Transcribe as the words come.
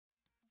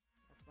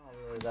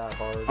that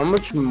hard. How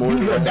much more?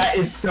 That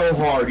is so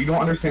hard. You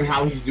don't understand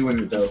how he's doing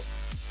it though.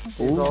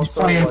 He's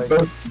also playing like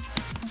both.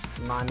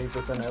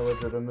 90%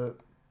 illegitimate.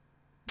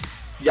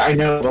 Yeah, I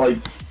know, but like,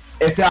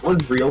 if that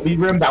was real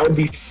BGram, that would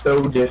be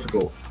so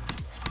difficult.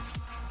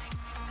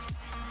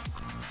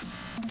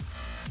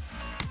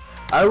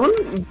 I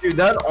wouldn't do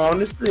that,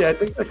 honestly. I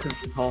think that could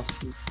be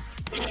possible.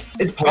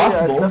 It's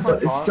possible, Yeah,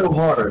 but it's so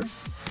hard.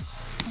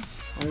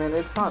 I mean,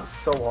 it's not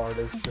so hard,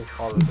 it's just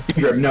hard.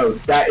 BGram, no,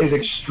 that is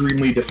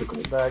extremely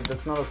difficult.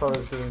 That's not as hard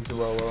as doing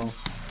Duello.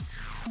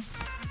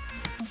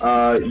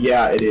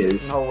 Yeah, it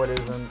is. No, it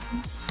isn't.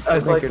 I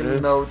It's think like it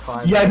is. no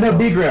time. Yeah, no,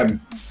 BGram.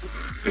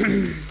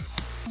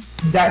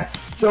 That's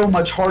so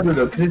much harder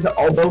though, because it's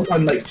all both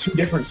on like 2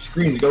 different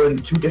screens, going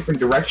in 2 different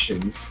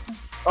directions.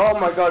 Oh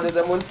my god, and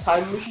then when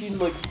Time Machine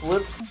like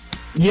flips.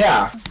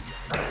 Yeah.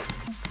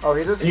 Oh,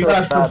 he just You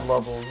chose gotta bad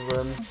levels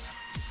then.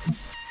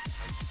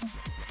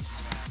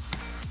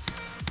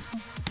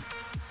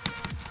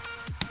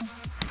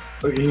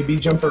 Okay, B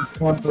jumper,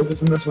 come on,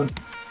 focus on this one.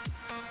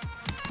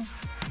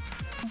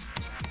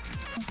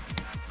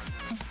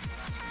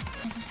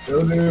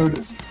 Go,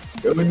 dude.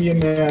 Go, Indian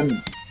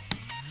man.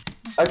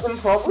 I can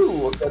probably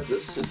look at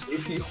this to see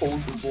if he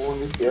holds as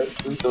long as he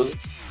actually does.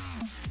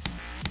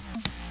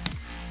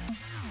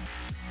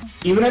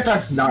 Even if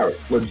that's not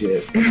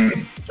legit,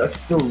 that's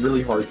still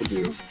really hard to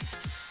do.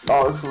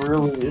 Oh, it's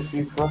really, if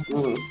you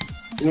fucking, you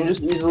can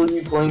just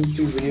easily be playing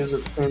 2 videos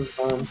at the same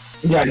time.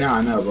 Yeah, no,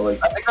 I know, but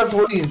like, I think that's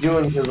what he's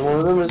doing, because one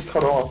of them is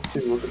cut off,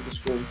 too. Look at the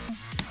screen.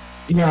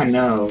 yeah, I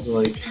know, but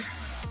like,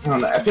 I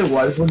don't know, if it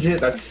was legit,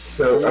 that's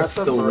That's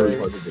a still really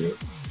break. hard to do.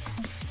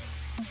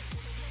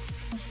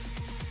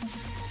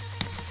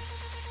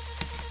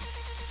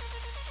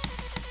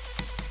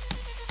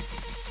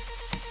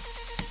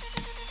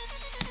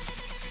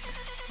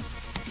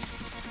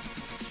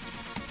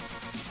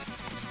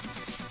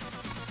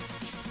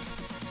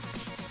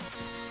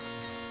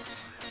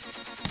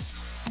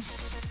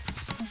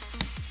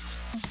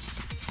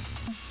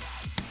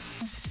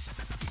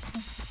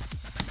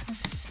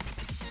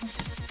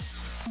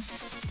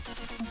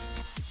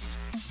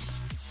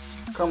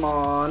 Come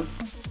on.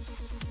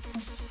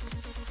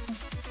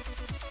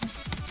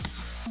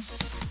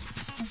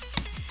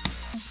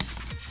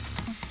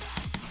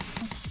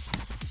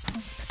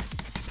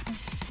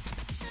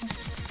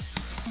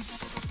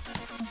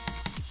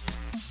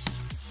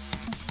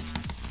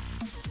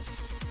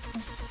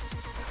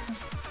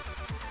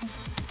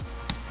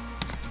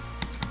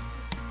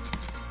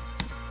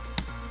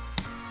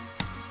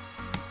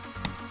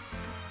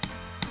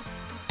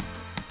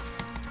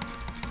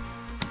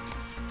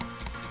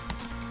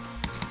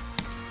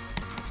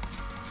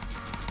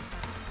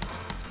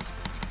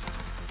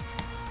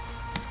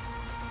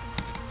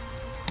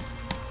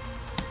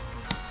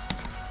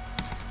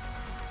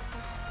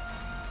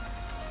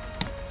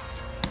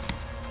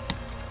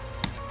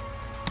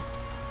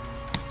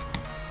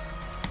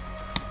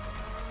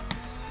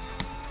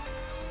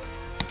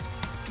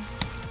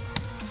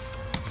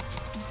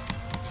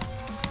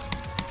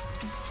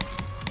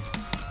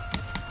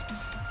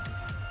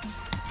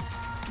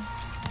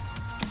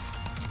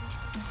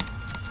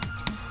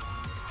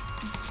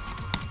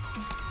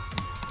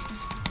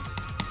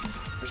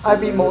 I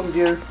beat Molten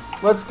Gear.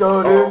 Let's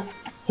go, dude.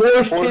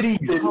 Horse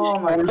titties! Oh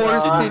my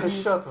Horse god.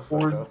 titties. Shut the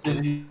fuck Horse up.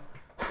 titties.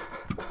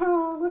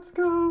 Let's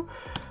go.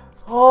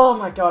 Oh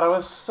my god, I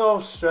was so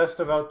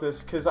stressed about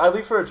this because I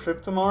leave for a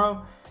trip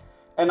tomorrow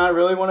and I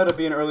really wanted to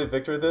be an early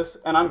victor of this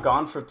and I'm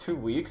gone for 2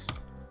 weeks.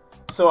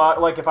 So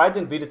like if I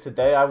didn't beat it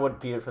today, I would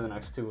beat it for the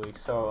next 2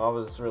 weeks. So I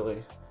was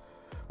really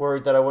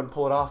worried that I wouldn't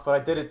pull it off, but I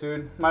did it,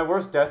 dude. My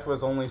worst death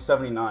was only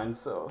 79,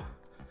 so.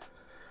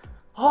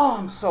 Oh,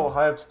 I'm so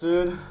hyped,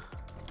 dude.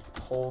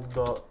 Hold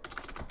the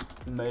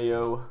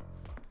mayo.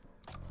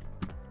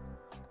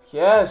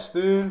 Yes,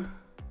 dude.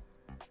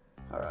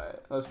 Alright,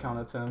 let's count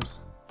attempts.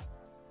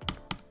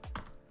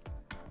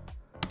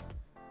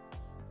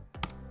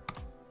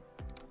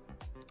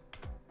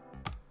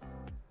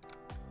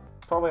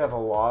 Probably have a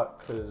lot,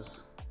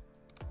 because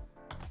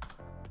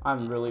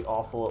I'm really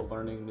awful at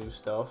learning new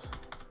stuff.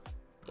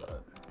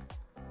 But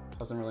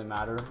doesn't really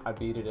matter. I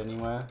beat it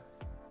anyway.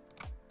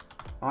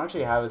 I don't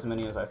actually have as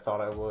many as I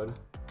thought I would.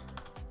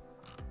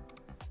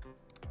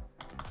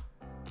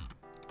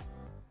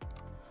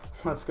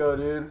 Let's go,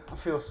 dude. I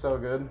feel so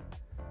good.